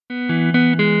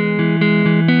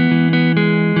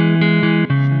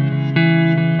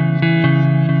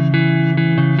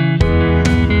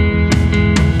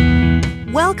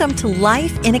Welcome to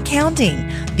Life in Accounting,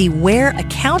 the Where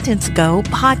Accountants Go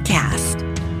podcast.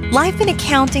 Life in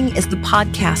Accounting is the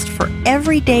podcast for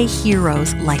everyday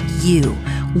heroes like you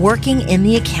working in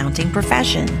the accounting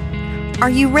profession. Are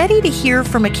you ready to hear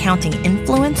from accounting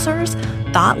influencers,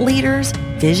 thought leaders,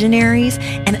 visionaries,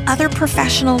 and other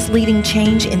professionals leading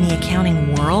change in the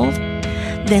accounting world?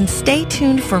 Then stay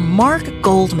tuned for Mark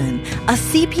Goldman, a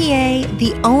CPA,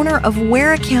 the owner of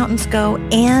Where Accountants Go,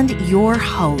 and your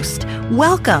host.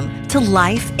 Welcome to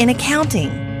Life in Accounting.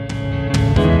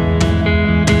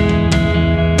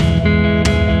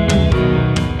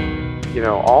 You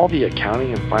know, all the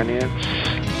accounting and finance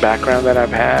background that I've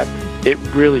had, it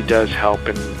really does help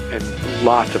in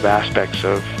lots of aspects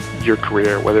of your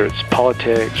career, whether it's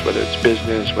politics, whether it's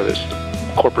business, whether it's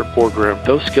the corporate boardroom.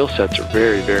 Those skill sets are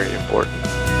very, very important.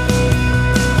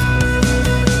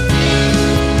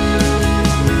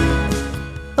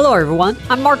 Hello, everyone.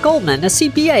 I'm Mark Goldman, a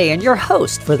CPA and your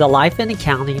host for the Life in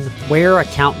Accounting Where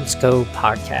Accountants Go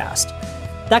podcast.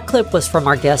 That clip was from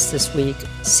our guest this week,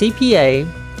 CPA,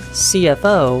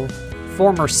 CFO,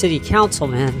 former city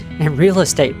councilman, and real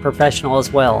estate professional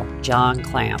as well, John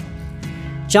Clamp.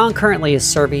 John currently is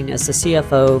serving as the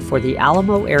CFO for the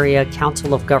Alamo Area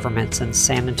Council of Governments in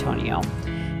San Antonio.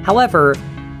 However,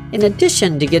 in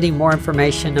addition to getting more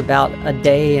information about a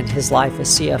day in his life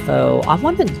as CFO, I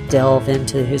wanted to delve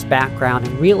into his background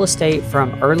in real estate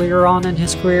from earlier on in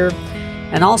his career,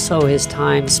 and also his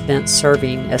time spent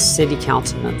serving as city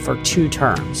councilman for 2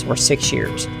 terms, or 6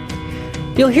 years.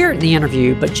 You'll hear it in the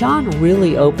interview, but John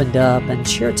really opened up and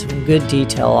shared some good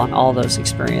detail on all those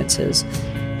experiences.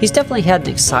 He's definitely had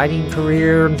an exciting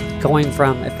career, going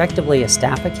from effectively a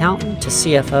staff accountant to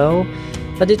CFO,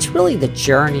 but it's really the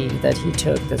journey that he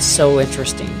took that's so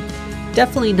interesting.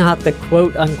 Definitely not the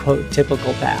quote-unquote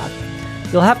typical path.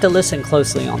 You'll have to listen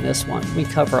closely on this one. We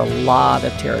cover a lot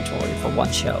of territory for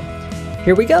one show.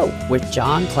 Here we go with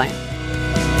John Clamp.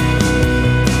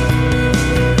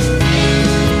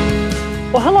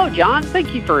 Well, hello, John.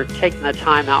 Thank you for taking the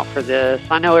time out for this.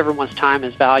 I know everyone's time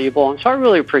is valuable, and so I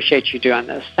really appreciate you doing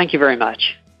this. Thank you very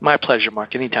much. My pleasure,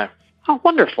 Mark. Anytime. Oh,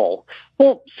 wonderful.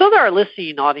 Well, so that our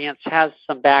listening audience has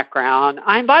some background,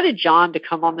 I invited John to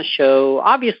come on the show,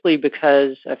 obviously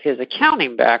because of his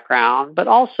accounting background, but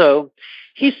also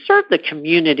he served the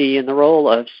community in the role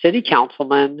of city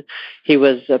councilman. He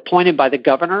was appointed by the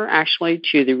governor, actually,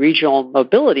 to the Regional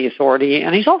Mobility Authority,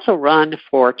 and he's also run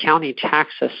for county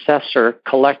tax assessor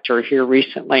collector here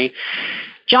recently.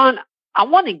 John, I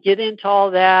want to get into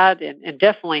all that and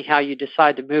definitely how you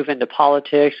decide to move into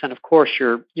politics and, of course,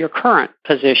 your current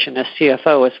position as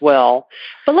CFO as well.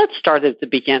 But let's start at the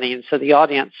beginning so the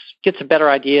audience gets a better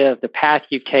idea of the path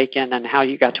you've taken and how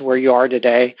you got to where you are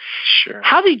today. Sure.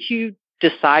 How did you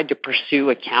decide to pursue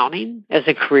accounting as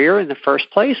a career in the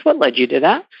first place? What led you to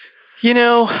that? You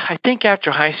know, I think after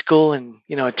high school and,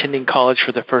 attending college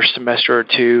for the first semester or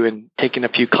 2 and taking a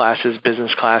few classes,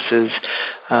 business classes,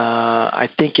 I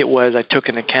think I took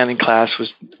an accounting class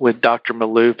with Dr.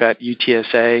 Malouf at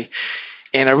UTSA,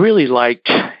 and I really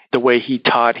liked the way he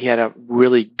taught. He had a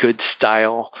really good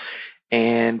style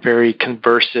and very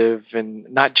conversive, and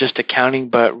not just accounting,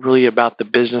 but really about the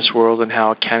business world and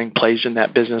how accounting plays in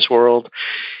that business world.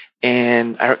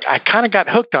 And I kind of got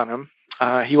hooked on him.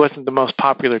 He wasn't the most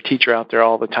popular teacher out there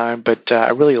all the time, but I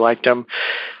really liked him.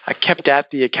 I kept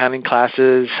at the accounting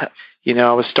classes.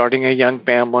 I was starting a young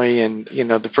family, and,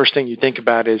 the first thing you think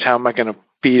about is how am I going to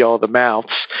feed all the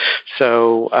mouths?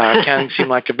 So accounting seemed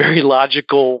like a very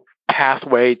logical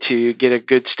pathway to get a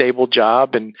good, stable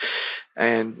job and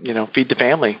feed the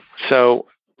family. So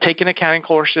taking accounting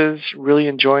courses, really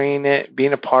enjoying it,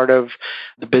 being a part of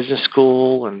the business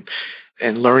school and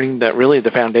learning that really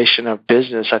the foundation of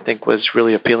business, I think, was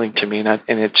really appealing to me, and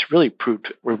it's really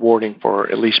proved rewarding for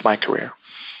at least my career.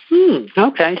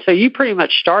 Okay, so you pretty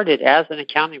much started as an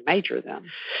accounting major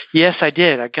then. Yes, I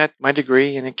did. I got my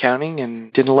degree in accounting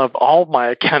and didn't love all my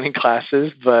accounting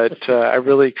classes, but I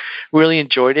really, really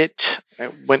enjoyed it. I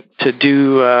went to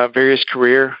do various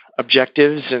career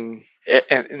objectives, and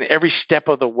every step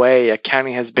of the way,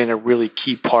 accounting has been a really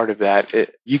key part of that.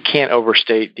 You can't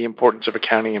overstate the importance of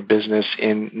accounting in business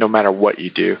in no matter what you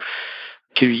do.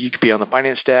 You could be on the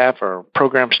finance staff or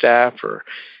program staff or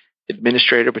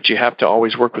administrator, but you have to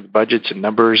always work with budgets and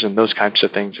numbers and those kinds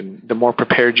of things. And the more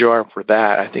prepared you are for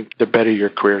that, I think the better your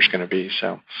career is going to be.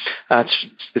 So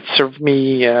it served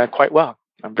me quite well.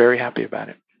 I'm very happy about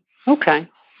it. Okay.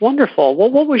 Wonderful.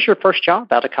 Well, what was your first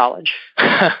job out of college?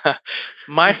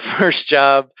 My first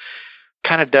job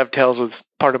kind of dovetails with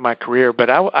part of my career, but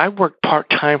I worked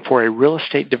part-time for a real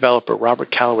estate developer,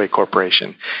 Robert Callaway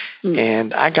Corporation.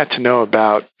 And I got to know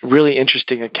about really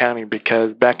interesting accounting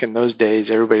because back in those days,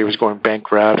 everybody was going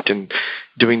bankrupt and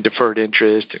doing deferred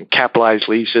interest and capitalized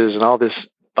leases and all this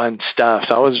fun stuff.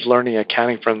 So I was learning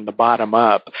accounting from the bottom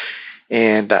up.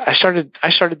 And I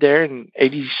started there in I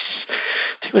think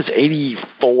it was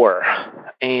 84,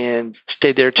 and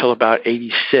stayed there till about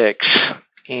 86,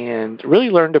 and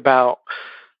really learned about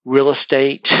real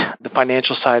estate, the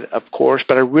financial side, of course,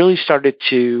 but I really started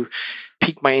to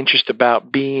pique my interest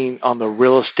about being on the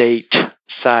real estate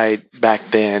side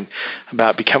back then,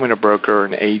 about becoming a broker or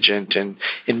an agent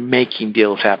and making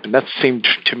deals happen. That seemed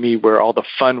to me where all the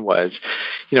fun was.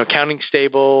 Accounting's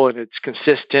stable and it's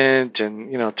consistent and,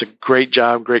 it's a great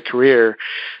job, great career.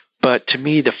 But to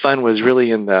me, the fun was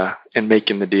really in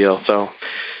making the deal. So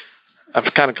I'm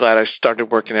kind of glad I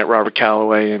started working at Robert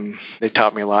Callaway, and they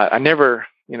taught me a lot. I never,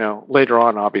 later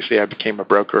on, obviously, I became a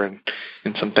broker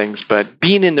and some things. But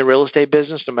being in the real estate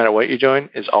business, no matter what you're doing,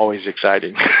 is always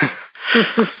exciting.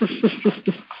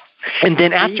 And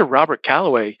then after Robert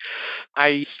Callaway,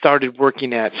 I started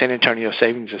working at San Antonio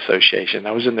Savings Association.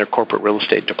 I was in their corporate real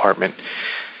estate department.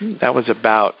 That was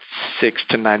about 6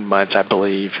 to 9 months, I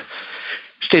believe.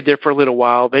 Stayed there for a little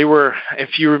while. They were,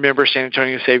 if you remember, San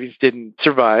Antonio Savings didn't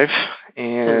survive.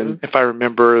 And if I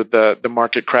remember, the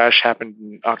market crash happened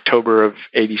in October of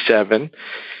 87.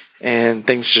 And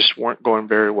things just weren't going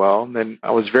very well. And then I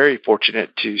was very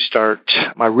fortunate to start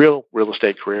my real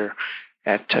estate career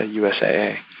at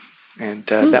USAA. And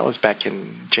that was back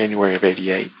in January of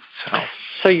 88.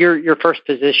 So your first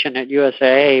position at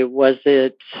USAA, was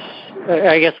it,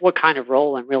 I guess, what kind of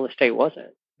role in real estate was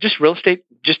it? Just real estate,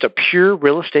 just a pure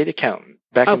real estate accountant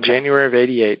back in January of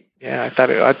 88. Yeah, I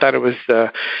thought it was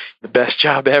the best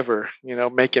job ever,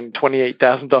 making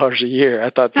 $28,000 a year. I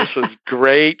thought this was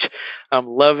great. I'm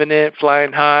loving it,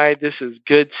 flying high. This is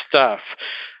good stuff.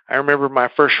 I remember my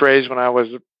first raise when I was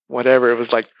it was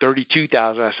like $32,000.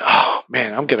 I said, oh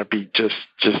man, I'm going to be just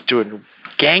doing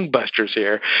gangbusters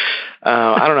here.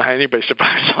 I don't know how anybody's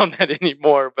surprised on that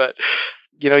anymore, but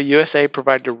USA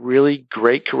provided a really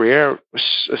great career.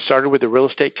 Started with a real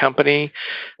estate company,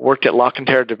 worked at La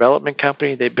Cantera Development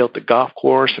Company. They built the golf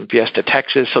course in Fiesta,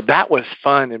 Texas. So that was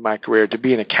fun in my career to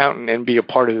be an accountant and be a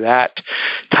part of that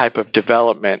type of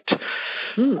development.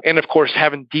 And of course,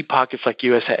 having deep pockets like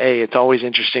USAA, it's always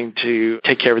interesting to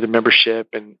take care of the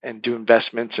membership and do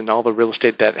investments and all the real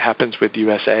estate that happens with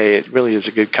USAA. It really is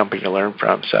a good company to learn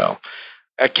from. So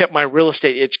I kept my real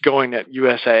estate itch going at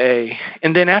USAA.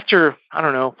 And then after,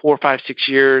 4, 5, 6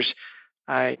 years,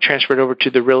 I transferred over to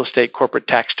the real estate corporate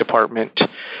tax department,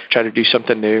 try to do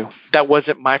something new. That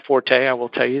wasn't my forte, I will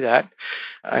tell you that.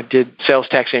 I did sales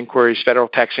tax inquiries, federal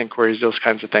tax inquiries, those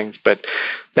kinds of things, but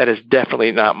that is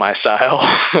definitely not my style.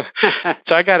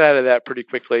 So I got out of that pretty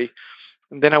quickly.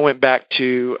 And then I went back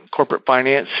to corporate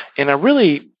finance, and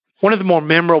one of the more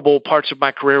memorable parts of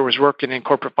my career was working in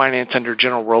corporate finance under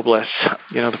General Robles,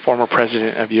 the former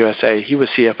president of USA. He was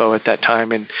CFO at that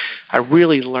time, and I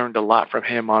really learned a lot from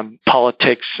him on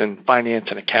politics and finance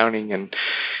and accounting and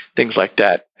things like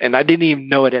that. And I didn't even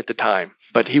know it at the time,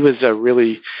 but he was a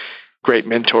really great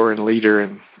mentor and leader,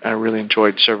 and I really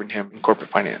enjoyed serving him in corporate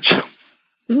finance.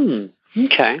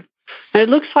 Okay. And it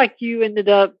looks like you ended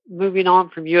up moving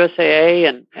on from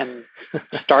USAA and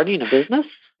starting a business?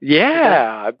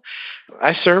 Yeah.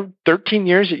 I served 13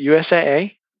 years at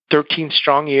USAA, 13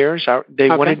 strong years. They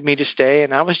wanted me to stay,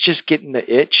 and I was just getting the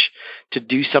itch to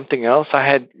do something else. I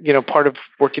had, part of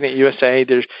working at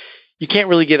USAA, you can't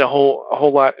really get a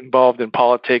whole lot involved in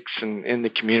politics and in the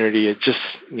community. It's just,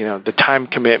 the time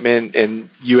commitment,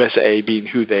 and USAA being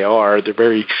who they are, they're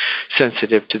very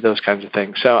sensitive to those kinds of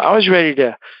things. So I was ready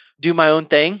to do my own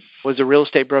thing. Was a real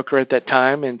estate broker at that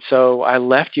time, and so I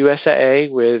left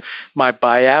USAA with my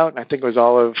buyout. I think it was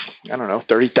all of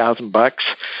 $30,000,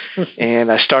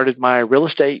 and I started my real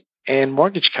estate and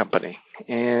mortgage company,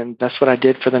 and that's what I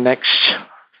did for the next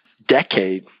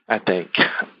decade, I think.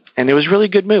 And it was a really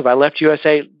good move. I left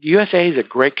USAA. USAA is a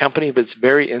great company, but it's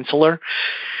very insular,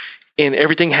 and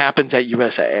everything happens at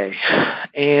USAA,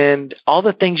 and all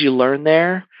the things you learn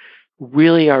there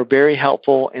really are very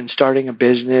helpful in starting a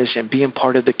business and being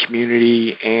part of the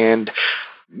community and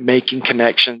making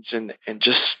connections and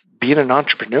just being an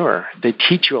entrepreneur. They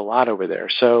teach you a lot over there.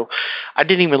 So I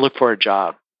didn't even look for a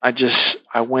job.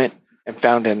 I went and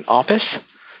found an office,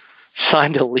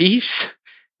 signed a lease,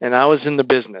 and I was in the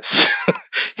business.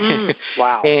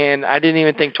 Wow. And I didn't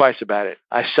even think twice about it.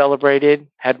 I celebrated,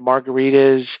 had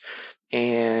margaritas,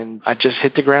 and I just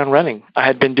hit the ground running. I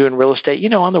had been doing real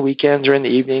estate, on the weekends or in the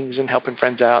evenings and helping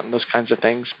friends out and those kinds of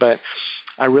things. But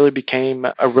I really became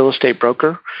a real estate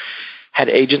broker, had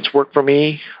agents work for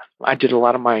me. I did a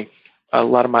lot of my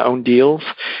own deals,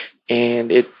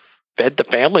 and it fed the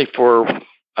family for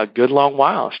a good long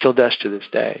while. Still does to this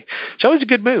day. So it was a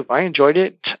good move. I enjoyed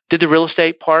it. Did the real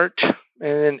estate part and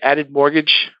then added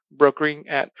mortgage brokering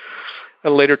at a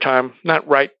later time, not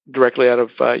right directly out of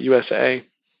USA.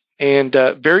 And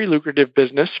very lucrative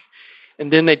business.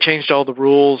 And then they changed all the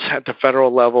rules at the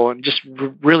federal level and just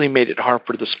really made it hard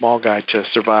for the small guy to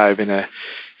survive in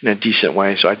a decent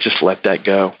way. So I just let that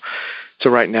go. So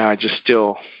right now I just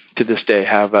still, to this day,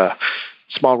 have a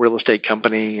small real estate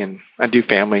company, and I do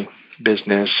family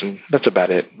business, and that's about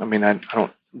it. I mean, I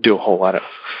don't do a whole lot of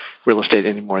real estate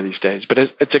anymore these days, but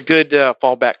it's a good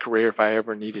fallback career if I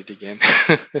ever need it again.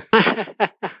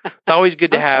 It's always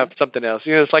good to have something else.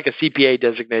 It's like a CPA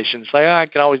designation. It's like, I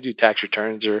can always do tax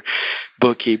returns or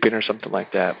bookkeeping or something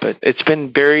like that. But it's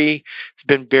been very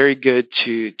good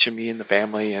to me and the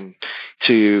family, and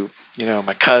to,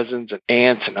 my cousins and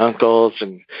aunts and uncles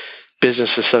and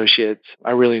business associates.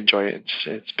 I really enjoy it.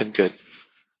 It's been good.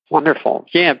 Wonderful.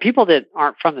 Yeah, people that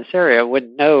aren't from this area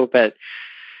wouldn't know, but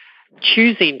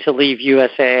choosing to leave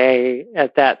USAA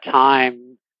at that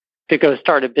time to go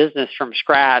start a business from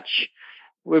scratch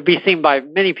would be seen by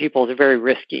many people as a very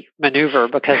risky maneuver,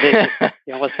 because it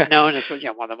was known as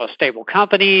one of the most stable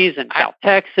companies in South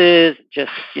Texas.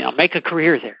 Just make a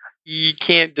career there. You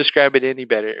can't describe it any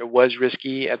better. It was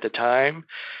risky at the time,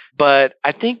 but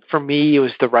I think for me it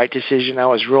was the right decision. I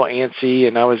was real antsy,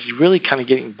 and I was really kind of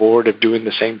getting bored of doing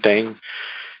the same thing.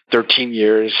 13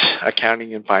 years,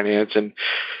 accounting and finance, and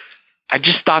I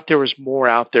just thought there was more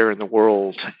out there in the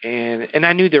world, and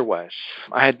I knew there was.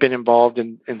 I had been involved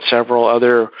in several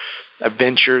other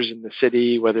ventures in the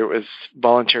city, whether it was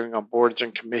volunteering on boards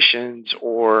and commissions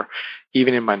or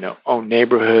even in my own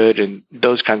neighborhood and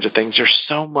those kinds of things. There's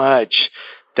so much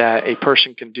that a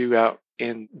person can do out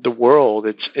in the world.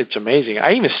 It's amazing.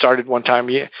 I even started one time,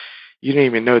 you didn't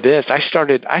even know this.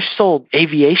 I sold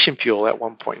aviation fuel at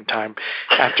one point in time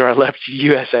after I left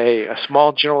USA, a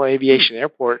small general aviation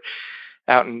airport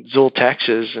out in Zool,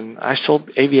 Texas, and I sold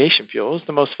aviation fuel. It was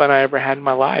the most fun I ever had in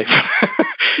my life.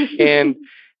 And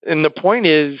the point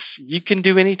is, you can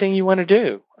do anything you want to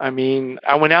do. I mean,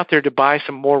 I went out there to buy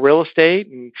some more real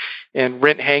estate and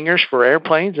rent hangars for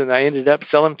airplanes, and I ended up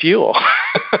selling fuel.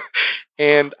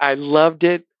 And I loved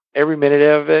it, every minute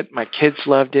of it. My kids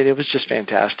loved it. It was just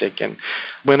fantastic. And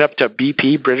went up to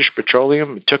BP, British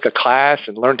Petroleum, and took a class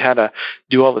and learned how to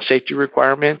do all the safety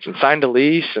requirements and signed a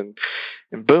lease, and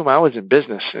boom, I was in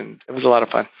business, and it was a lot of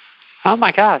fun. Oh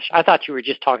my gosh! I thought you were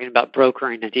just talking about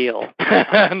brokering a deal.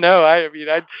 No, I mean,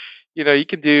 you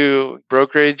can do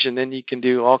brokerage, and then you can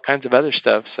do all kinds of other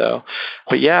stuff. So,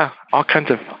 but yeah, all kinds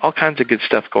of good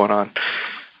stuff going on.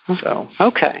 So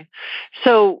okay.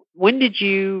 So when did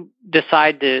you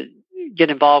decide to get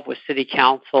involved with city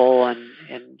council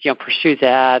and pursue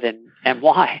that, and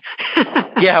why?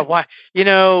 Yeah, why?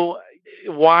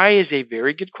 Why is a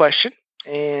very good question.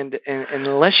 And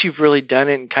unless you've really done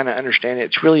it and kind of understand it,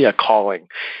 it's really a calling.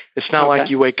 It's not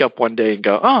like you wake up one day and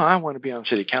go, oh, I want to be on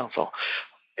city council.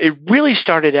 It really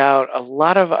started out,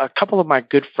 a couple of my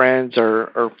good friends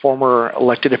are former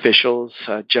elected officials,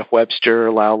 Jeff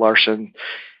Webster, Lyle Larson,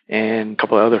 and a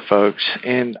couple of other folks.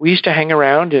 And we used to hang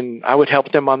around, and I would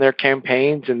help them on their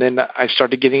campaigns. And then I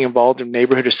started getting involved in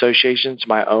neighborhood associations,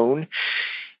 my own.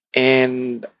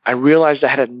 And I realized I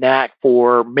had a knack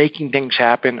for making things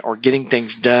happen or getting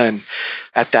things done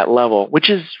at that level, which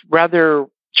is rather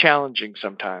challenging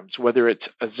sometimes, whether it's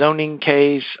a zoning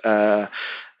case, a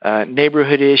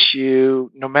neighborhood issue,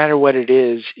 no matter what it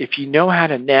is. If you know how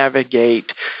to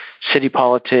navigate city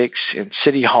politics and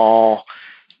city hall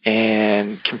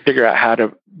and can figure out how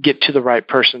to get to the right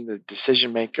person, the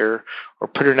decision maker, or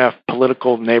put enough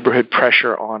political neighborhood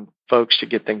pressure on folks to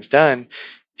get things done,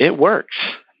 it works.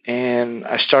 And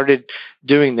I started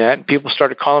doing that, and people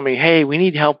started calling me, hey, we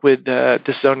need help with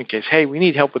this zoning case. Hey, we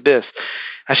need help with this.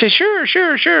 I said,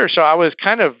 sure. So I was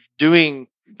kind of doing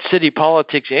city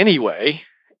politics anyway,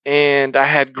 and I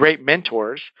had great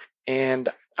mentors. And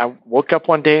I woke up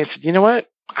one day and said, you know what?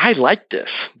 I like this.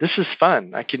 This is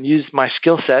fun. I can use my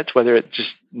skill sets, whether it's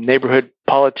just neighborhood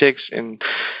politics and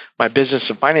my business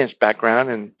and finance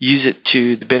background, and use it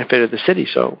to the benefit of the city.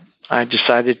 So I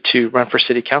decided to run for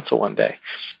city council one day.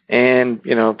 And,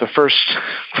 the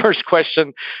first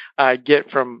question I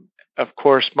get from, of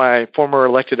course, my former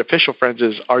elected official friends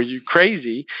is, are you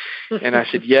crazy? And I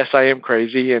said, yes, I am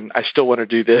crazy, and I still want to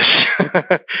do this.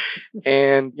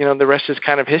 And, the rest is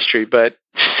kind of history. But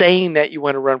saying that you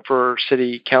want to run for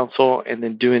city council and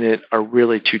then doing it are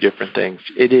really two different things.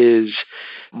 It is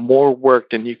more work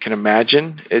than you can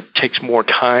imagine. It takes more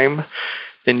time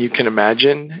than you can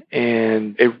imagine,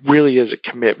 and it really is a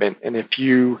commitment. And if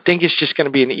you think it's just going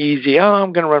to be an easy,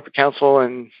 I'm going to run for council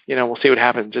and, we'll see what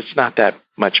happens, it's not that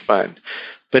much fun.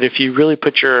 But if you really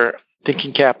put your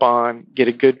thinking cap on, get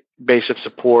a good base of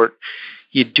support,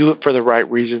 you do it for the right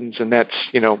reasons, and that's,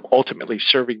 ultimately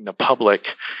serving the public,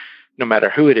 no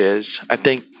matter who it is, I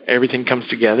think everything comes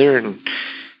together and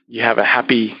you have a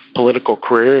happy political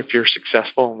career if you're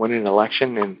successful in winning an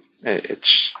election. And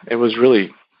it was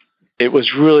really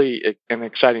an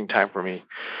exciting time for me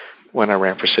when I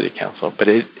ran for city council, but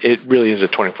it really is a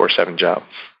 24/7 job.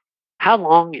 How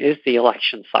long is the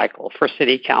election cycle for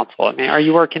city council? I mean, are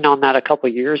you working on that a couple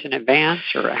of years in advance,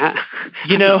 or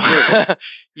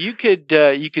you could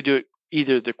do it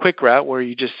either the quick route where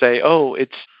you just say,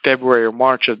 it's February or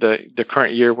March of the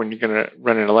current year when you're going to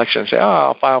run an election, and say,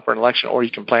 I'll file for an election, or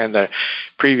you can plan the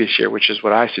previous year, which is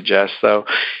what I suggest. So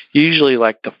usually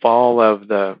like the fall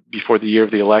before the year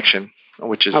of the election,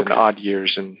 which is in odd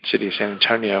years in the city of San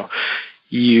Antonio,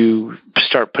 you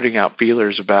start putting out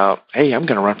feelers about, hey, I'm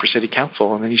going to run for city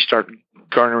council. And then you start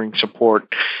garnering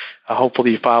support.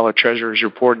 Hopefully you file a treasurer's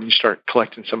report and you start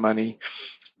collecting some money,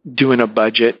 doing a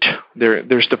budget.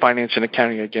 There's the finance and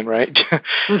accounting again, right?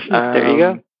 There you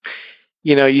go.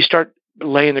 You start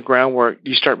laying the groundwork.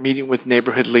 You start meeting with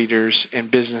neighborhood leaders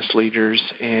and business leaders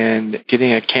and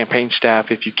getting a campaign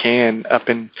staff, if you can, up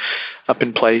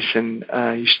in place. And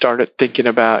you start thinking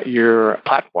about your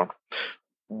platform.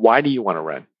 Why do you want to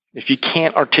run? If you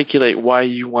can't articulate why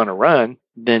you want to run,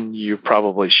 then you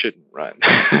probably shouldn't run.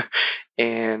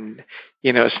 And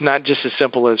it's not just as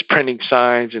simple as printing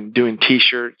signs and doing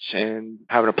T-shirts and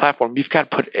having a platform. You've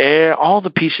got to put all the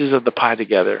pieces of the pie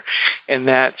together, and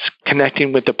that's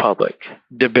connecting with the public,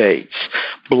 debates,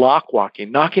 block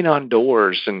walking, knocking on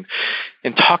doors, and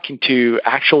talking to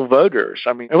actual voters.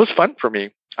 I mean, it was fun for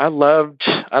me. I loved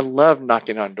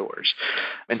knocking on doors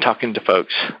and talking to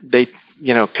folks.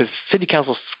 Because city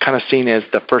council is kind of seen as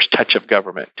the first touch of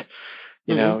government.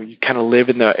 You kind of live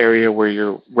in the area where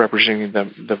you're representing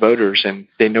the voters, and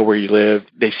they know where you live.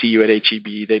 They see you at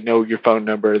HEB. They know your phone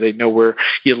number. They know where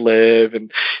you live, and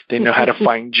they know how to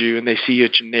find you. And they see you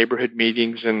at your neighborhood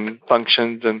meetings and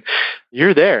functions, and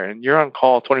you're there, and you're on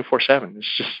call 24/7.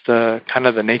 It's just kind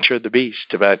of the nature of the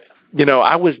beast. But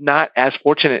I was not as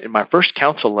fortunate in my first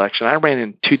council election. I ran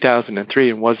in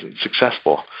 2003 and wasn't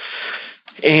successful.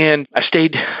 And I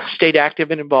stayed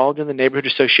active and involved in the neighborhood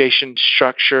association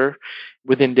structure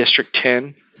within District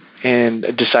 10,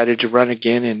 and decided to run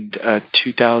again in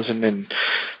 2000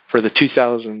 for the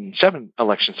 2007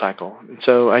 election cycle. And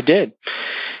so I did.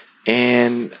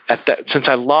 And since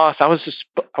I lost, I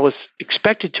was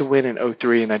expected to win in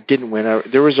 2003, and I didn't win.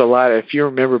 There was a lot. If you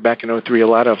remember back in 2003, a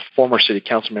lot of former city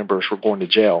council members were going to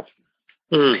jail.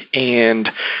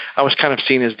 And I was kind of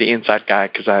seen as the inside guy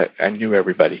because I knew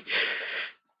everybody.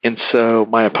 And so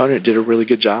my opponent did a really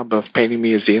good job of painting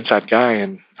me as the inside guy,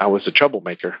 and I was a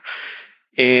troublemaker.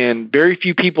 And very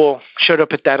few people showed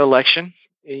up at that election.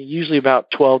 Usually about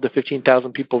 12 to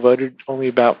 15,000 people voted. Only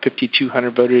about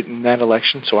 5,200 voted in that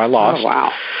election, so I lost. Oh,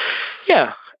 wow.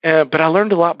 Yeah, but I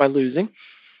learned a lot by losing,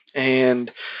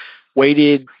 and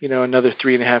waited, another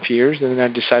 3.5 years, and then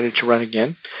I decided to run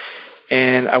again.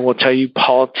 And I will tell you,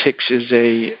 politics is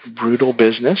a brutal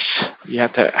business. You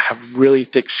have to have really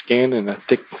thick skin and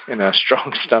a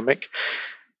strong stomach.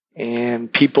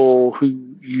 And people who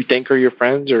you think are your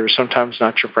friends are sometimes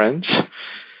not your friends.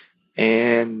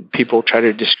 And people try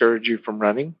to discourage you from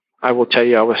running. I will tell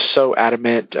you, I was so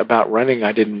adamant about running,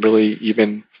 I didn't really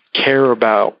even care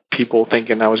about people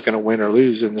thinking I was going to win or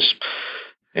lose in this.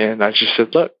 And I just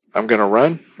said, look, I'm going to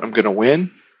run. I'm going to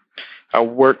win. I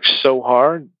worked so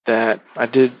hard that I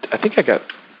think I got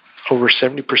over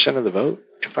 70% of the vote,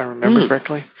 if I remember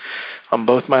correctly, on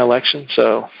both my elections.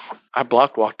 So I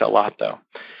block walked a lot, though.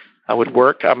 I would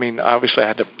work. I mean, obviously I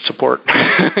had to support,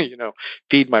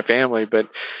 feed my family, but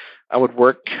I would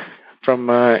work from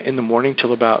in the morning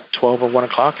till about 12 or 1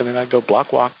 o'clock, and then I'd go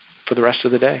block walk for the rest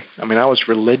of the day. I mean, I was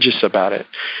religious about it,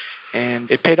 and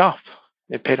it paid off.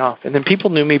 And then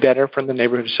people knew me better from the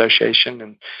neighborhood association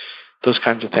and those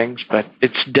kinds of things, but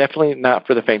it's definitely not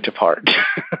for the faint of heart.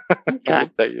 Okay. I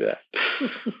can tell you that.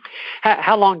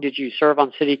 How long did you serve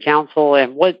on city council,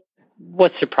 and what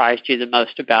surprised you the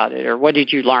most about it, or what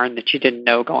did you learn that you didn't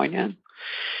know going in?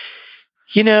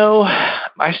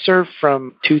 I served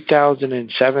from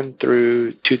 2007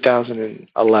 through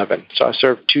 2011. So I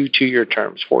served two-year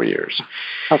terms, 4 years.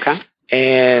 Okay.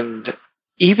 And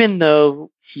even though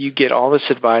you get all this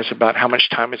advice about how much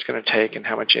time it's going to take and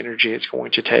how much energy it's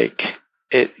going to take,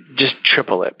 it just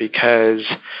triple it, because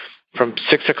from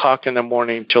 6 o'clock in the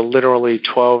morning till literally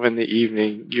 12 in the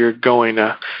evening, you're going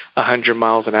 100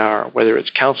 miles an hour, whether it's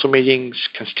council meetings,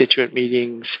 constituent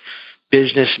meetings,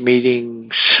 business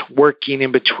meetings, working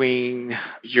in between.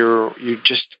 You're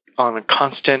just on a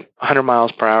constant 100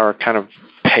 miles per hour kind of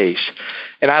pace.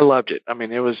 And I loved it. I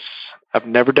mean, I've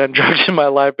never done drugs in my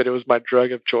life, but it was my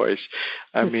drug of choice.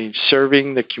 I mean,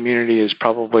 serving the community is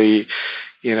probably,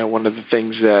 one of the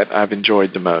things that I've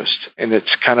enjoyed the most. And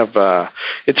it's kind of,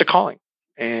 it's a calling.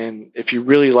 And if you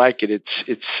really like it,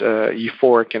 it's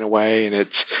euphoric in a way,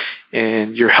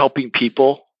 and you're helping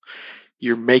people.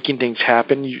 You're making things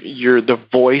happen. You're the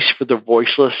voice for the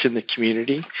voiceless in the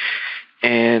community.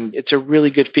 And it's a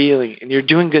really good feeling, and you're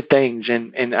doing good things.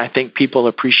 And I think people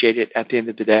appreciate it at the end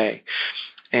of the day.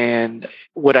 And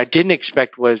what I didn't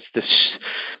expect was this,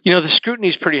 the scrutiny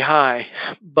is pretty high,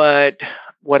 but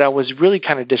what I was really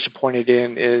kind of disappointed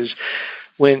in is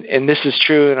and this is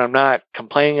true, and I'm not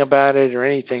complaining about it or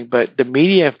anything, but the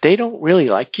media, if they don't really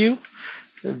like you,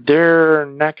 they're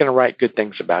not going to write good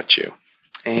things about you.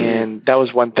 And that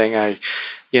was one thing I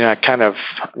kind of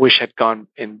wish had gone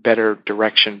in better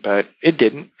direction, but it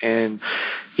didn't. And,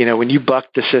 when you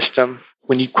buck the system,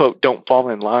 when you, quote, don't fall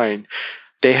in line,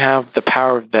 they have the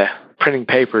power of the printing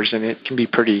papers, and it can be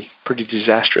pretty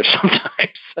disastrous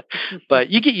sometimes. But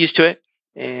you get used to it.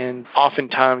 And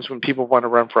oftentimes when people want to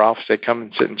run for office, they come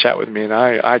and sit and chat with me, and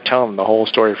I tell them the whole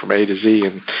story from A to Z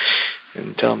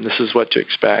and tell them this is what to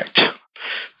expect.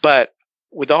 But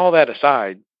with all that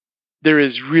aside,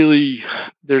 there's really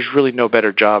no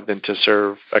better job than to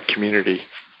serve a community.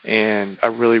 And I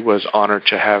really was honored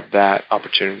to have that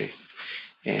opportunity.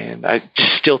 And I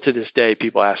still, to this day,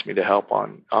 people ask me to help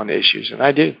on issues, and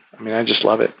I do. I mean, I just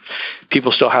love it.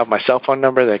 People still have my cell phone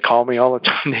number. They call me all the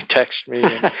time. They text me,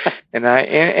 and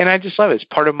I just love it. It's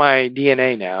part of my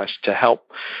DNA now, is to help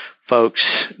folks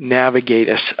navigate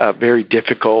a very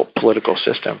difficult political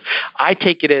system. I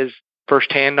take it as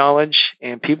firsthand knowledge,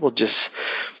 and people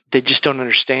they just don't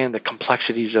understand the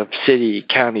complexities of city,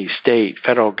 county, state,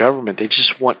 federal government. They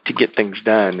just want to get things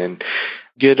done, and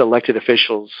good elected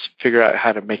officials figure out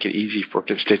how to make it easy for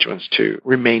constituents to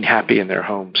remain happy in their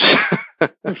homes.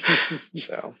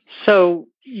 So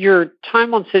your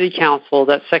time on city council,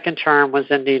 that second term, was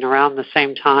ending around the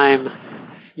same time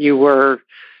you were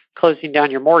closing down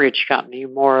your mortgage company,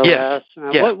 more or less.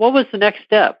 Yeah. What was the next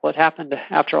step? What happened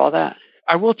after all that?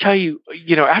 I will tell you,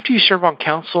 after you serve on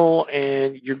council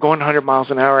and you're going 100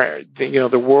 miles an hour,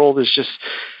 the world is just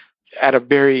at a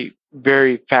very,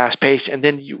 very fast pace. And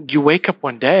then you wake up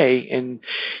one day and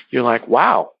you're like,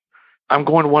 wow, I'm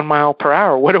going 1 mile per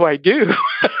hour. What do I do?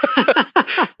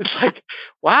 It's like,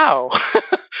 wow,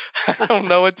 I don't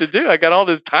know what to do. I got all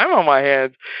this time on my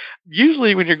hands.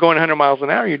 Usually when you're going 100 miles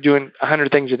an hour, you're doing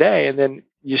 100 things a day. And then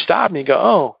you stop and you go,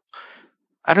 oh,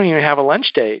 I don't even have a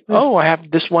lunch date. Oh, I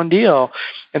have this one deal.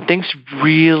 And things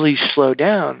really slow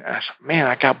down. I said, man,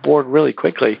 I got bored really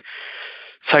quickly.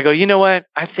 So I go, you know what?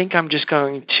 I think I'm just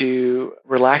going to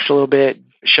relax a little bit,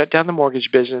 shut down the mortgage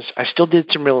business. I still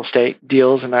did some real estate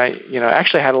deals, and I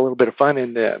actually had a little bit of fun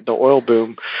in the oil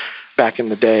boom back in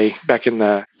the day, back in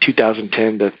the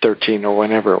 2010 to 13 or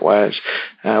whenever it was.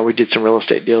 We did some real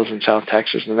estate deals in South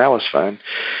Texas, and that was fun.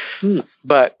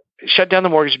 But shut down the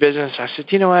mortgage business. I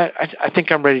said, you know what? I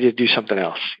think I'm ready to do something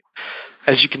else.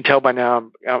 As you can tell by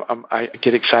now, I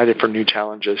get excited for new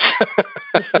challenges.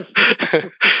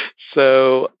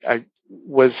 So I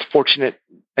was fortunate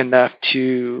enough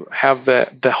to have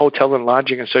the Hotel and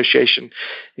Lodging Association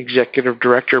executive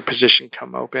director position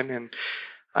come open, and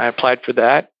I applied for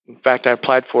that. In fact, I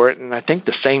applied for it, and I think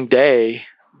the same day,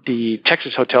 the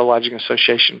Texas Hotel Lodging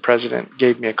Association president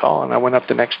gave me a call, and I went up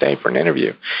the next day for an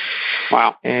interview.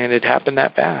 Wow. And it happened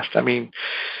that fast. I mean,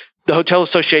 the Hotel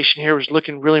Association here was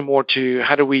looking really more to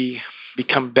how do we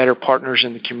become better partners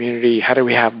in the community? How do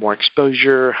we have more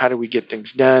exposure? How do we get things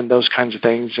done? Those kinds of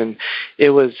things. And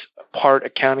it was part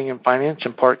accounting and finance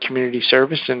and part community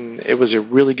service, and it was a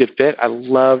really good fit. I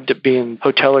loved being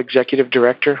hotel executive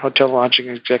director, hotel lodging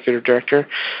executive director.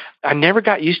 I never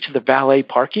got used to the valet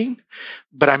parking,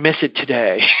 but I miss it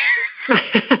today.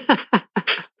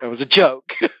 That was a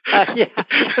joke. Yeah.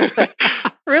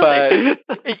 Really?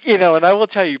 But, and I will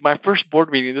tell you, my first board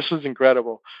meeting, this was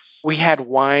incredible. We had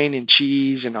wine and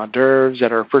cheese and hors d'oeuvres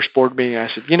at our first board meeting. I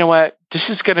said, you know what? This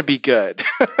is going to be good.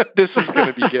 This is going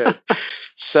to be good.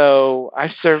 So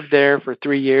I served there for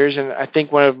 3 years. And I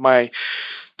think one of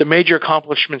the major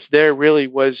accomplishments there really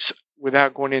was,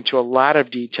 without going into a lot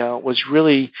of detail, was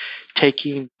really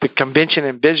taking the Convention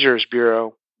and Visitors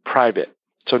Bureau private.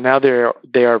 So now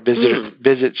they are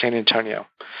Visit San Antonio.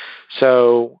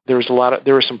 So there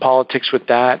was some politics with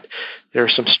that. There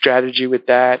was some strategy with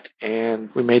that, and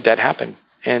we made that happen.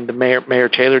 And the Mayor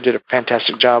Taylor did a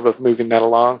fantastic job of moving that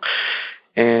along.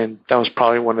 And that was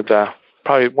probably one of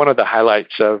the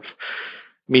highlights of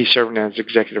me serving as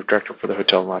executive director for the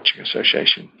Hotel and Lodging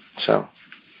Association. So,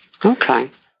 okay,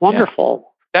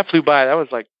 wonderful. Yeah. That flew by. That was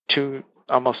like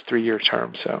almost 3-year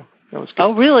term. So that was good.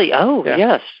 Oh, really? Oh, yeah.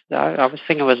 Yes. I was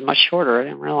thinking it was much shorter. I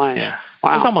didn't realize. Yeah.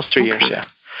 Wow. It was almost 3 years. Yeah.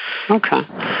 Okay.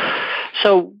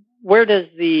 So, where does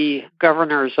the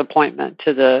governor's appointment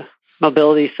to the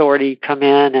Mobility Authority come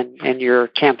in and your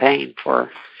campaign for?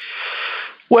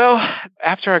 Well,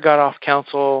 after I got off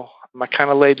council, I kind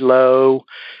of laid low.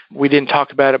 We didn't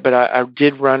talk about it, but I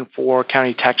did run for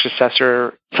county tax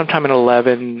assessor sometime in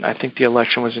 2011. I think the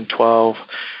election was in 2012.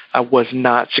 I was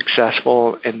not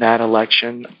successful in that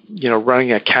election.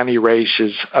 Running a county race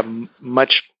is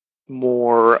much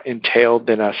more entailed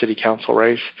than a city council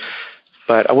race.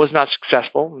 But I was not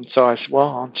successful, and so I said, well,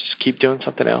 I'll just keep doing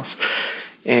something else.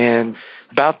 And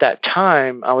about that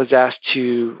time, I was asked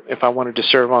if I wanted to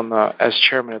serve as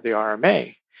chairman of the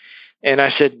RMA. And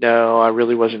I said, no, I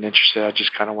really wasn't interested. I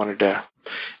just kind of wanted to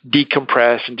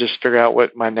decompress and just figure out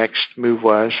what my next move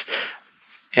was.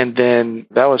 And then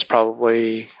that was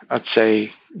probably, I'd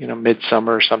say,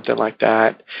 midsummer or something like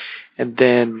that. And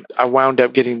then I wound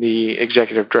up getting the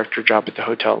executive director job at the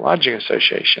Hotel and Lodging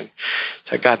Association.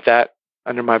 So I got that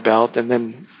under my belt. And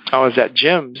then I was at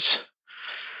Jim's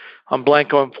on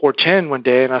Blanco and 410 one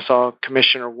day, and I saw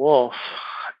Commissioner Wolf,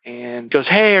 and goes,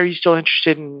 hey, are you still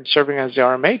interested in serving as the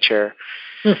RMA chair?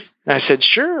 And I said,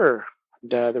 sure.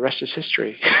 And the rest is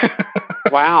history.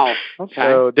 Wow. Okay.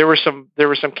 So there were some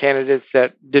candidates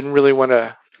that didn't really want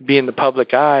to be in the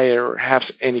public eye or have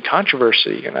any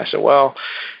controversy. And I said, well,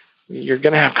 you're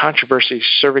going to have controversy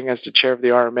serving as the chair of the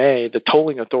RMA, the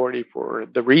tolling authority for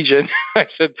the region. I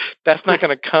said, that's not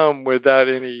going to come without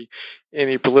any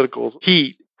political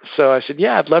heat. So I said,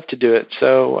 yeah, I'd love to do it.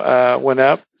 So went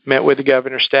up, met with the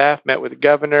governor's staff, met with the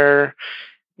governor,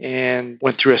 and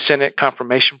went through a Senate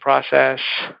confirmation process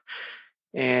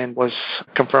and was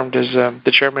confirmed as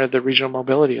the chairman of the Regional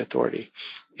Mobility Authority.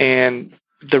 And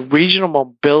the Regional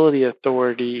Mobility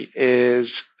Authority is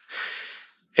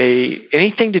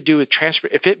anything to do with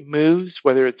transport. If it moves,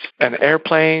 whether it's an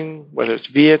airplane, whether it's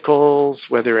vehicles,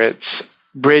 whether it's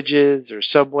bridges or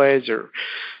subways or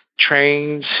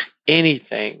trains,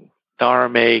 anything, the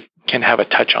RMA can have a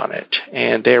touch on it.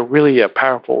 And they're really a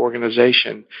powerful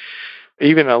organization,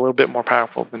 even a little bit more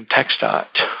powerful than TxDOT.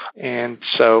 And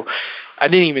so I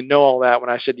didn't even know all that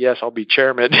when I said, yes, I'll be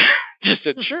chairman. Just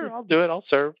said, sure, I'll do it. I'll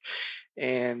serve.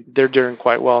 And they're doing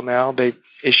quite well now. They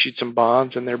issued some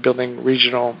bonds and they're building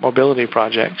regional mobility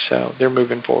projects. So they're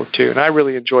moving forward too. And I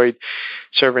really enjoyed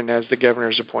serving as the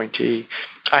governor's appointee.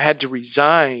 I had to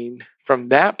resign from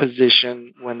that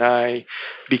position when I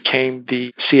became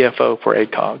the CFO for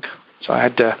ACOG. So I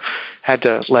had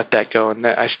to let that go, and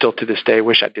I still to this day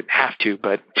wish I didn't have to.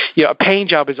 But a paying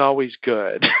job is always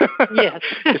good. Yes.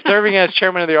 Serving as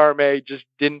chairman of the RMA just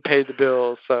didn't pay the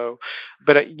bills. So,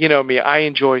 but me, I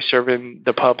enjoy serving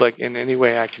the public in any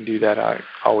way I can do that. I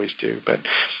always do. But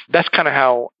that's kind of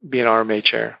how being RMA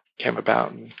chair came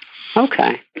about.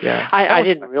 Okay. Yeah. I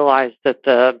didn't realize that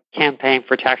the campaign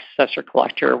for tax assessor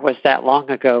collector was that long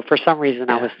ago. For some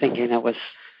reason, I was thinking it was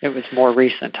more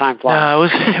recent. Time flies. No,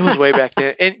 it was way back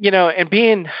then.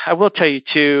 And I will tell you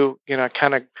too, I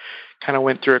kind of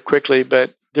went through it quickly,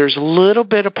 but there's a little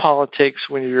bit of politics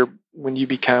when you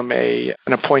become an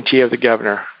appointee of the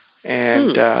governor.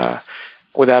 And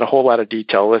without a whole lot of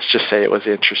detail, let's just say it was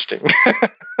interesting.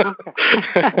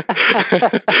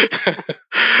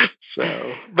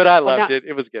 But I loved it.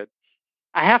 It was good.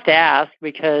 I have to ask,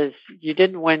 because you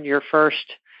didn't win your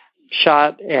first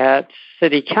shot at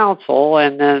city council,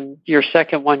 and then your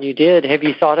second one you did. Have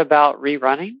you thought about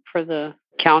rerunning for the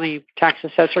county tax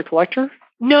assessor collector?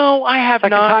 No, I have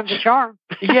Second not. Time's a charm.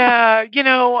 Yeah,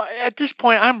 at this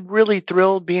point, I'm really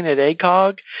thrilled being at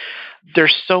ACOG.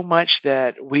 There's so much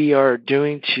that we are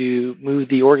doing to move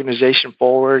the organization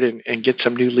forward and get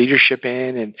some new leadership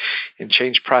in and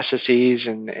change processes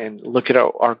and look at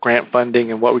our grant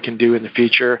funding and what we can do in the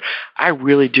future. I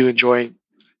really do enjoy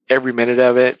every minute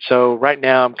of it. So right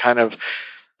now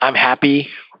I'm happy.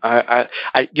 I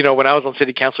when I was on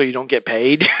city council, you don't get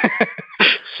paid.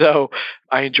 So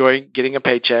I enjoy getting a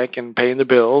paycheck and paying the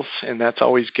bills, and that's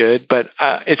always good. But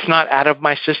it's not out of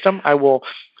my system.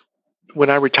 When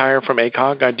I retire from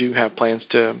ACOG, I do have plans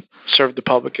to serve the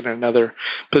public in another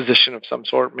position of some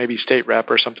sort, maybe state rep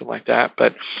or something like that.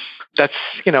 But that's,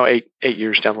 8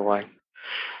 years down the line.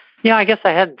 Yeah, I guess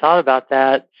I hadn't thought about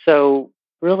that. So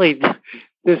really,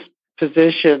 this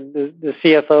position, the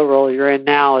CFO role you're in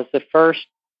now, is the first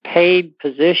paid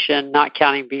position, not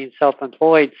counting being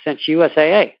self-employed, since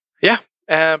USAA.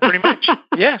 Yeah, pretty much.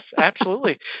 Yes,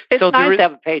 absolutely. It's nice to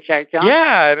have a paycheck, John.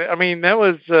 Yeah, I mean, that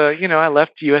was, I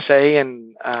left USA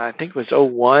in, I think it was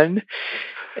 2001.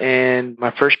 And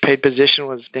my first paid position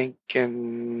was, I think,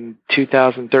 in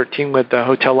 2013 with the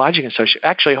Hotel Lodging Association.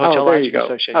 Actually, Hotel Lodging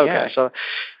Association. Okay. Yeah. So,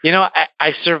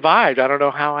 I survived. I don't know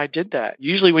how I did that.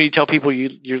 Usually when you tell people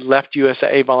you left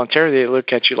USAA voluntarily, they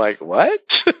look at you like, what?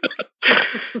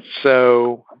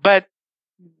 So, but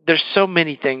there's so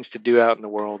many things to do out in the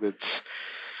world.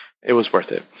 It was worth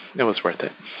it. It was worth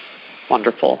it.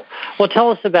 Wonderful. Well,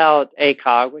 tell us about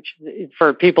ACOG, which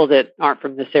for people that aren't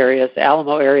from this area, it's the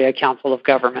Alamo Area Council of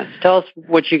Governments. Tell us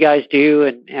what you guys do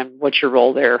and what your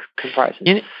role there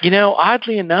comprises.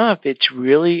 Oddly enough, it's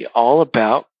really all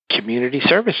about community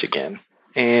service again.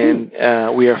 And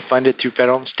we are funded through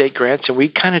federal and state grants, and we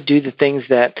kind of do the things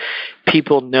that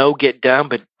people know get done,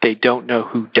 but they don't know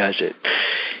who does it.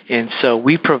 And so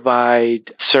we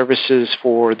provide services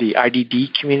for the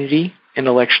IDD community,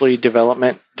 intellectually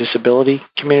development disability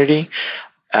community.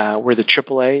 We're the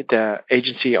AAA,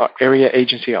 the Area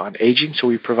Agency on Aging, so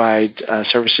we provide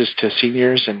services to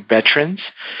seniors and veterans.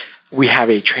 We have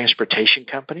a transportation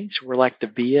company, so we're like the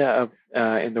VIA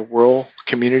in the rural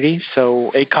community.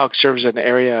 So ACOG serves an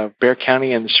area of Bexar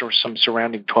County and some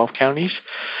surrounding 12 counties.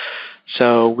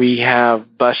 So we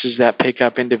have buses that pick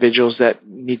up individuals that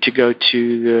need to go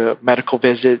to medical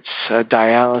visits,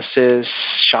 dialysis,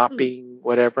 shopping,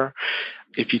 whatever.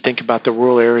 If you think about the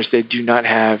rural areas, they do not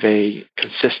have a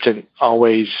consistent,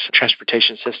 always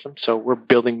transportation system. So we're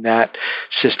building that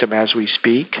system as we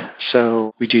speak.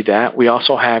 So we do that. We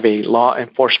also have a law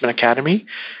enforcement academy,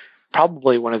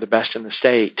 probably one of the best in the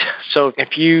state. So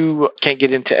if you can't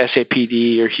get into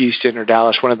SAPD or Houston or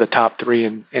Dallas, one of the top 3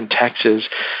 in Texas,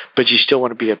 but you still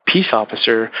want to be a peace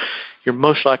officer, you're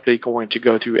most likely going to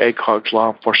go through ACOG's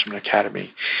Law Enforcement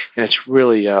Academy. And it's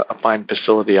really a fine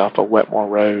facility off of Wetmore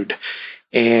Road.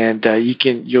 And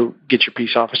you'll get your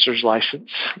peace officer's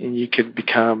license, and you can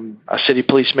become a city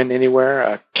policeman anywhere,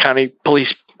 a county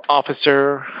police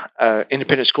officer,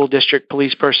 independent school district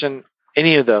police person,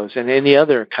 any of those, and any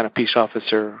other kind of peace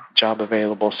officer job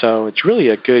available. So it's really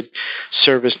a good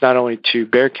service not only to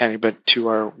Bexar County but to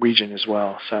our region as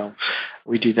well. So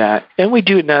we do that, and we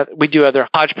do other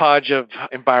hodgepodge of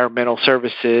environmental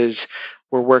services.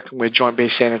 We're working with Joint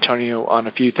Base San Antonio on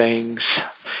a few things.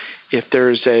 If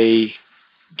there's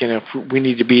if we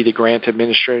need to be the grant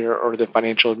administrator or the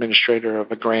financial administrator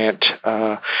of a grant,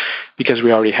 because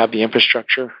we already have the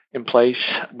infrastructure in place,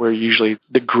 we're usually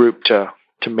the group to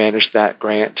manage that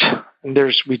grant. And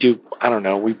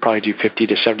we probably do 50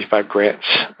 to 75 grants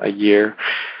a year.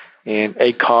 And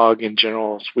ACOG in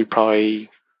general, we probably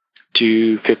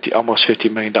do almost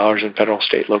 $50 million in federal,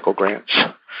 state, local grants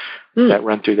that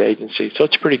run through the agency. So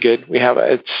it's pretty good.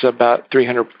 It's about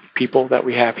 300 people that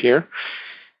we have here.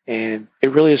 And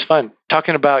it really is fun.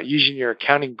 Talking about using your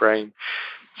accounting brain.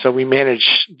 So we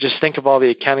just think of all the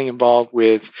accounting involved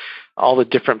with all the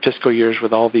different fiscal years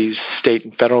with all these state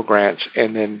and federal grants,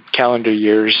 and then calendar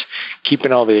years,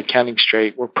 keeping all the accounting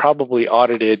straight. We're probably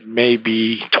audited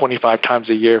maybe 25 times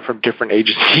a year from different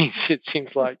agencies, it seems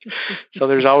like. So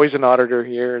there's always an auditor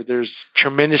here. There's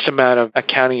tremendous amount of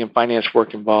accounting and finance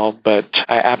work involved, but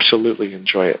I absolutely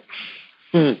enjoy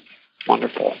it.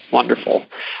 Wonderful, wonderful.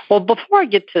 Well, before I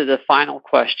get to the final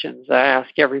questions I ask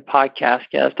every podcast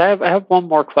guest, I have one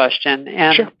more question.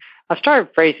 And sure. I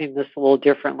started phrasing this a little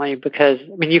differently because,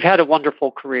 you've had a wonderful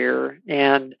career.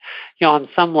 And, on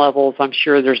some levels, I'm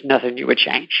sure there's nothing you would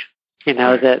change,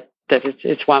 that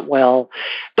it's went well.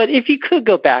 But if you could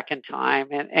go back in time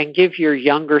and give your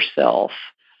younger self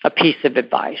a piece of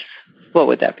advice, what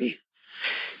would that be?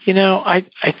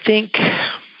 I think...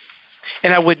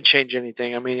 And I wouldn't change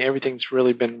anything. Everything's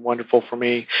really been wonderful for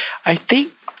me. I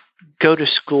think go to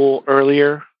school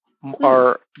earlier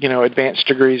or, advanced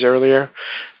degrees earlier.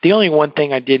 The only one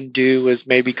thing I didn't do was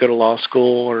maybe go to law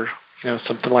school or,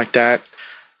 something like that.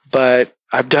 But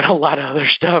I've done a lot of other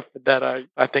stuff that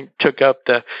I think took up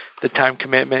the time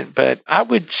commitment. But I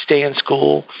would stay in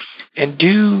school and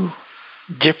do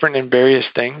different and various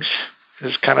things.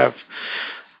 Is kind of,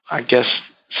 I guess,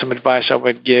 some advice I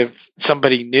would give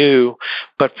somebody new.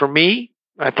 But for me,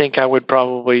 I think I would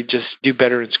probably just do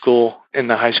better in school, in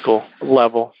the high school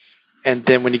level. And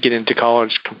then when you get into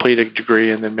college, complete a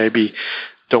degree, and then maybe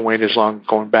don't wait as long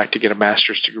going back to get a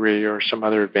master's degree or some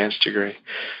other advanced degree.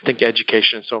 I think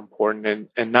education is so important,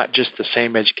 and not just the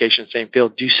same education, same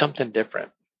field. Do something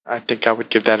different. I think I would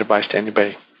give that advice to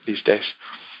anybody these days.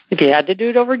 If you had to do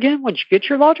it over again, would you get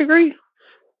your law degree?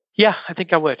 Yeah, I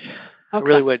think I would. Okay. I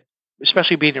really would,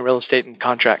 especially being in real estate and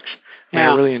contracts.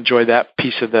 Yeah. I really enjoy that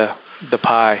piece of the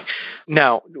pie.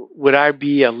 Now, would I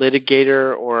be a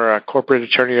litigator or a corporate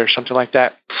attorney or something like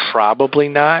that? Probably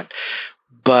not.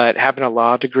 But having a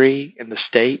law degree in the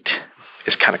state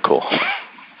is kind of cool.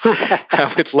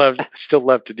 I would still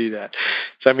love to do that.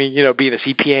 So, I mean, being a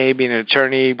CPA, being an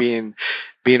attorney, being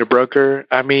a broker,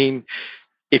 I mean,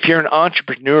 if you're an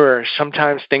entrepreneur,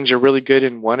 sometimes things are really good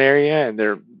in one area and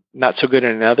they're not so good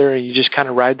in another, and you just kind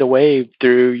of ride the wave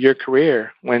through your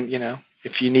career. When,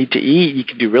 if you need to eat, you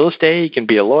can do real estate, you can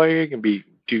be a lawyer, you can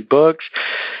do books,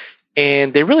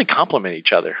 and they really complement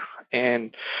each other.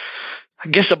 And I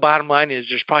guess the bottom line is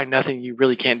there's probably nothing you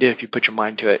really can't do if you put your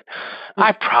mind to it.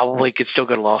 I probably could still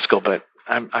go to law school, but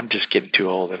I'm just getting too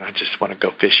old, and I just want to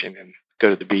go fishing and go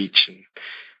to the beach and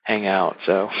hang out.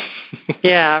 So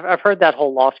yeah, I've heard that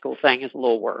whole law school thing is a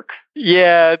little work.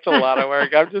 Yeah, it's a lot of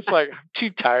work. I'm just like, I'm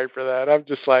too tired for that. I'm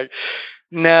just like,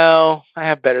 no, I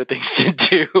have better things to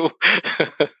do.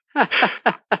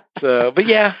 So, but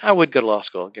yeah, I would go to law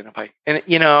school again I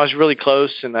was really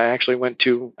close, and I actually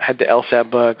had the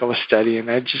LSAT book. I was studying.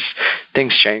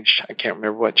 Things changed. I can't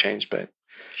remember what changed, but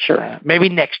sure, maybe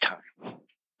next time.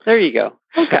 There you go.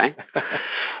 Okay.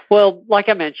 Well, like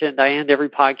I mentioned, I end every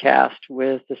podcast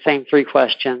with the same 3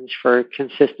 questions for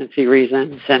consistency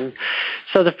reasons. And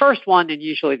so the first one, and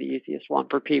usually the easiest one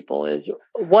for people, is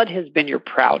what has been your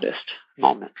proudest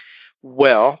moment?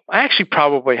 Well, I actually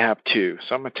probably have 2,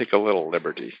 so I'm going to take a little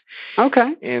liberty.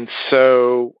 Okay. And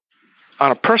so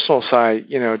on a personal side,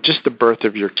 just the birth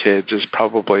of your kids is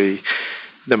probably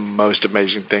the most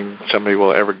amazing thing somebody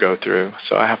will ever go through.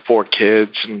 So I have 4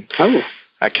 kids, and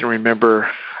I can remember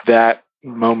that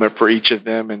moment for each of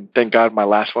them, and thank God my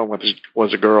last one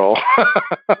was a girl.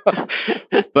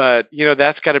 But,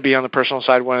 that's got to be on the personal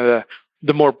side, one of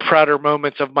the more prouder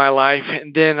moments of my life.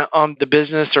 And then on the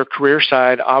business or career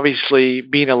side, obviously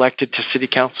being elected to city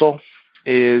council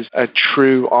is a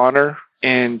true honor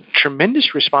and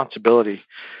tremendous responsibility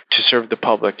to serve the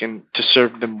public and to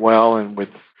serve them well and with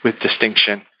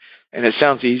distinction. And it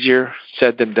sounds easier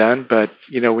said than done, but,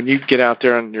 when you get out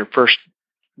there on your first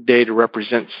day to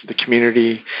represent the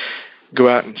community, go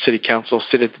out in city council,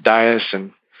 sit at the dais,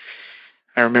 and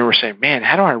I remember saying, man,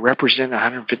 how do I represent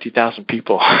 150,000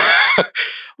 people?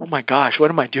 Oh my gosh,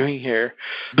 what am I doing here?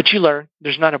 But you learn.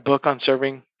 There's not a book on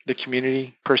serving the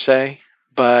community per se,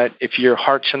 but if your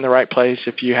heart's in the right place,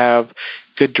 if you have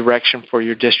good direction for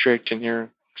your district and your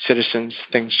citizens,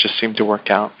 things just seem to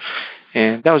work out.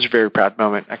 And that was a very proud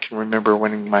moment. I can remember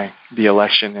winning the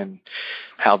election and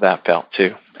how that felt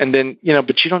too. And then,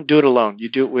 but you don't do it alone. You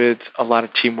do it with a lot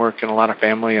of teamwork and a lot of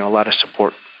family and a lot of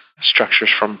support structures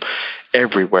from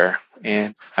everywhere.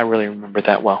 And I really remember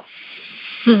that well.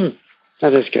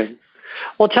 That is good.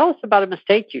 Well, tell us about a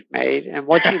mistake you've made and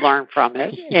what you learned from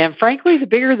it. And frankly, the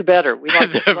bigger the better. We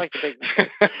like the big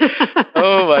mistakes.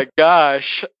 Oh my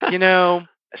gosh.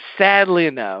 Sadly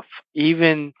enough,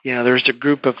 even, there's a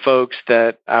group of folks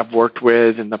that I've worked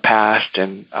with in the past,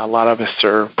 and a lot of us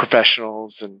are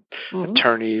professionals and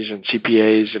attorneys and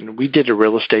CPAs, and we did a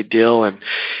real estate deal, and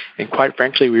quite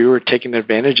frankly, we were taken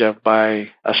advantage of by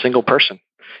a single person.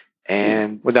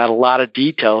 And without a lot of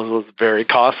details, it was very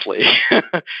costly.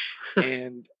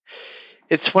 And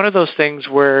it's one of those things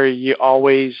where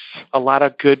a lot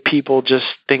of good people just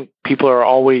think people are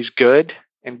always good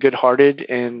and good-hearted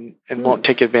and won't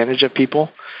take advantage of people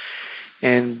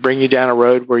and bring you down a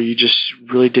road where you just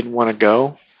really didn't want to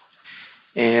go.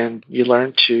 And you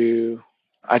learn to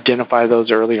identify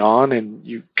those early on, and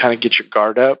you kind of get your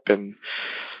guard up, and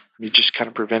you just kind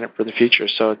of prevent it for the future.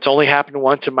 So it's only happened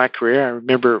once in my career. I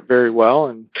remember it very well,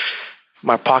 and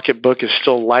my pocketbook is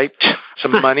still light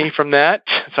some money from that,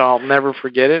 so I'll never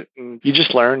forget it. And you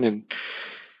just learn,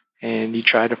 and you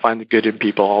try to find the good in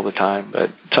people all the time.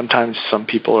 But sometimes some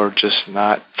people are just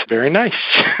not very nice.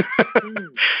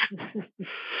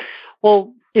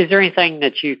 Well, is there anything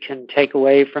that you can take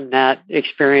away from that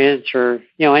experience, or,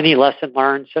 any lesson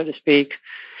learned, so to speak?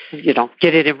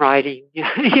 Get it in writing.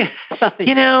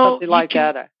 Something like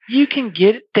that. You can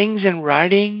get things in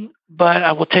writing, but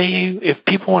I will tell you, if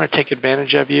people want to take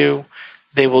advantage of you,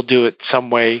 they will do it some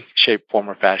way, shape, form,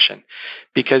 or fashion.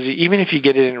 Because even if you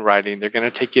get it in writing, they're going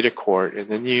to take you to court, and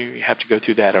then you have to go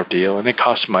through that ordeal, and it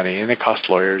costs money, and it costs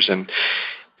lawyers, and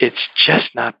it's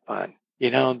just not fun.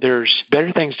 There's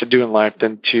better things to do in life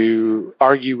than to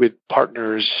argue with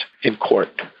partners in court.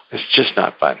 It's just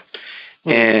not fun.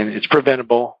 And it's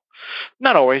preventable.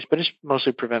 Not always, but it's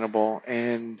mostly preventable.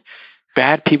 And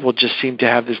bad people just seem to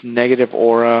have this negative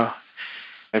aura,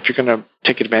 If you're going to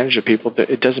take advantage of people,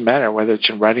 it doesn't matter whether it's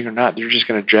in writing or not. They're just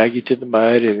going to drag you through the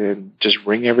mud and just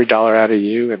wring every dollar out of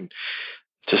you and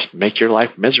just make your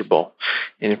life miserable.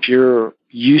 And if you're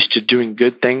used to doing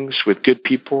good things with good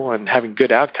people and having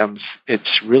good outcomes,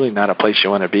 it's really not a place you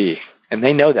want to be. And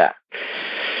they know that.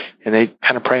 And they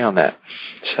kind of prey on that.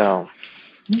 So,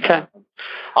 okay.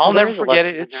 I'll never forget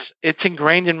it. It's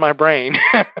ingrained in my brain.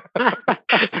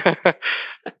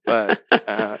 But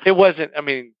it wasn't,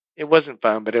 it wasn't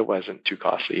fun, but it wasn't too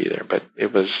costly either. But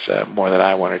it was more than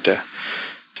I wanted to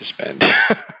spend.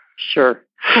 Sure.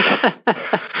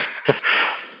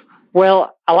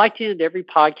 Well, I like to end every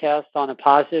podcast on a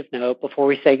positive note before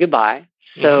we say goodbye.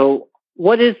 So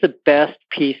what is the best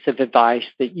piece of advice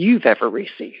that you've ever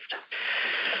received?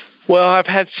 Well, I've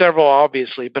had several,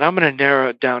 obviously, but I'm going to narrow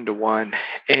it down to one.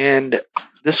 And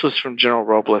this was from General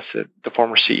Robles, the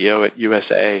former CEO at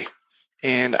USA.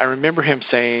 And I remember him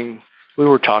saying, we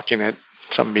were talking at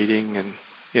some meeting, and,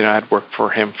 I'd worked for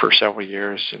him for several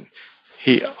years. And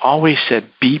he always said,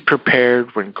 be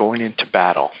prepared when going into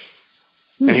battle.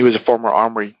 And he was a former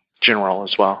Armory general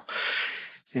as well.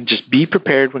 And just be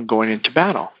prepared when going into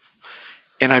battle.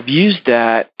 And I've used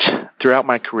that throughout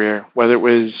my career, whether it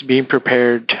was being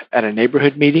prepared at a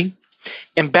neighborhood meeting,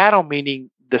 and battle meaning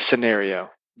the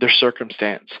scenario, the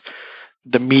circumstance,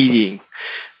 the meeting,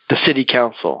 the city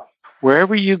council.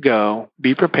 Wherever you go,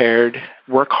 be prepared,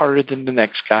 work harder than the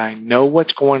next guy, know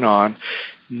what's going on,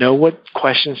 know what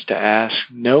questions to ask,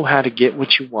 know how to get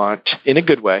what you want in a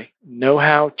good way, know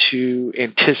how to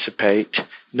anticipate,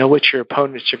 know what your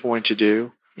opponents are going to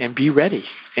do, and be ready.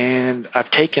 And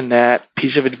I've taken that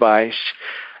piece of advice.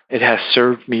 It has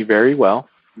served me very well.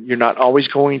 You're not always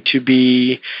going to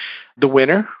be the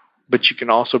winner, but you can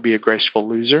also be a graceful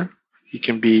loser. You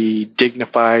can be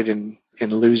dignified in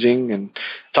losing, and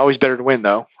it's always better to win,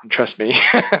 though, trust me.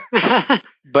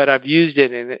 But I've used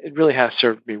it, and it really has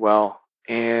served me well.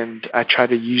 And I try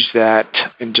to use that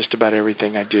in just about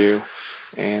everything I do.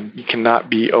 And you cannot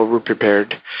be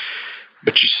over-prepared,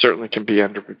 but you certainly can be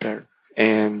under-prepared.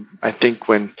 And I think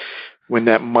when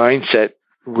that mindset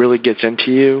really gets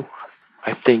into you,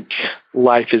 I think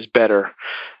life is better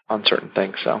on certain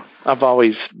things. So I've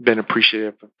always been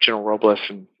appreciative of General Robles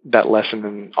and that lesson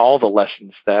and all the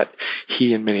lessons that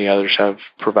he and many others have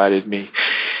provided me.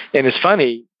 And it's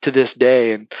funny to this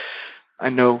day, and I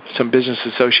know some business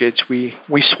associates, we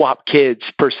swap kids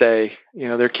per se.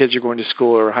 Their kids are going to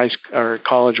school or high school or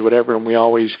college or whatever, and we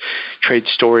always trade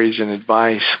stories and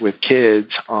advice with kids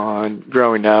on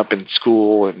growing up and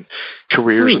school and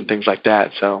careers and things like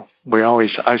that. So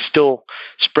I still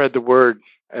spread the word,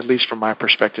 at least from my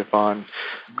perspective, on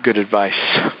good advice.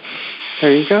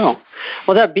 There you go.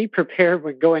 Well, that be prepared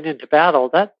when going into battle,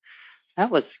 that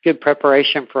was good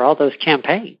preparation for all those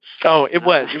campaigns. Oh, it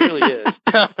was. It really is.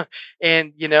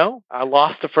 And, I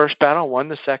lost the first battle, won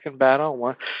the second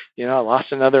battle, I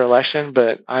lost another election,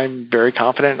 but I'm very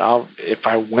confident if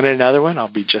I win another one, I'll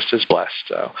be just as blessed.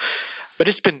 So, but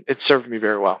it's served me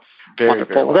very well. Very,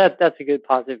 wonderful. very well. Well, that's a good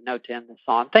positive note to end this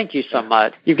on. Thank you so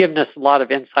much. You've given us a lot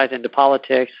of insight into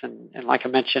politics, and like I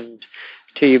mentioned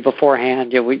to you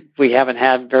beforehand, we haven't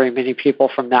had very many people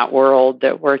from that world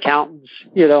that were accountants,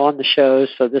 on the show.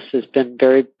 So this has been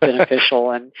very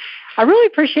beneficial. And I really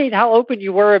appreciate how open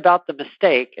you were about the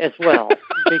mistake as well,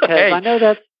 because hey, I know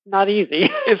that's not easy.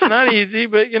 It's not easy,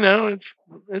 but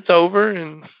it's over,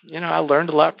 and I learned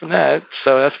a lot from that.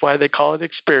 So that's why they call it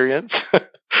experience.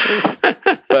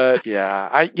 But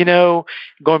yeah,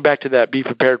 going back to that, be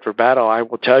prepared for battle. I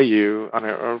will tell you on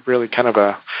a really kind of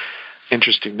a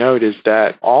interesting note is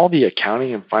that all the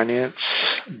accounting and finance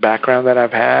background that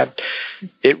I've had,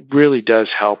 it really does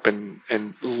help in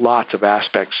lots of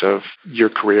aspects of your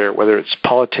career, whether it's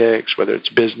politics, whether it's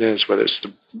business, whether it's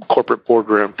the corporate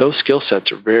boardroom. Those skill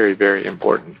sets are very, very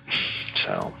important.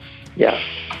 So, yes,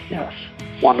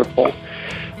 wonderful.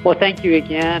 Well, thank you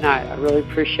again. I really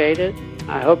appreciate it.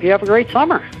 I hope you have a great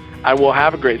summer. I will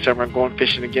have a great summer. I'm going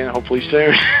fishing again, hopefully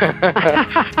soon.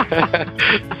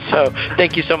 So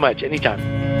thank you so much. Anytime.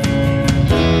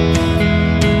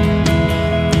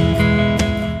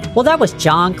 Well, that was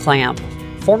John Clamp,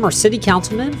 former city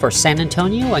councilman for San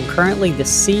Antonio and currently the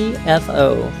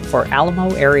CFO for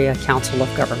Alamo Area Council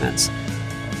of Governments.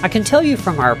 I can tell you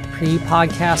from our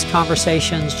pre-podcast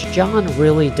conversations, John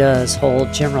really does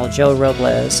hold General Joe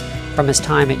Robles from his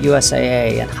time at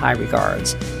USAA in high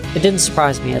regards. It didn't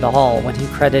surprise me at all when he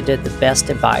credited the best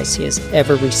advice he has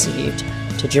ever received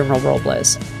to General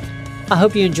Robles. I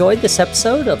hope you enjoyed this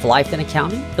episode of Life in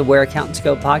Accounting, the Where Accountants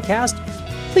Go podcast.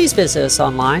 Please visit us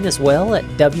online as well at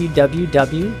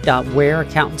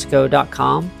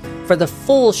www.whereaccountantsgo.com. for the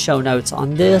full show notes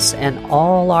on this and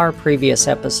all our previous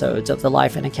episodes of the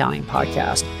Life in Accounting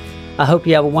podcast. I hope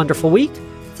you have a wonderful week.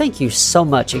 Thank you so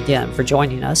much again for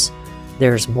joining us.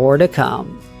 There's more to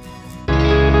come.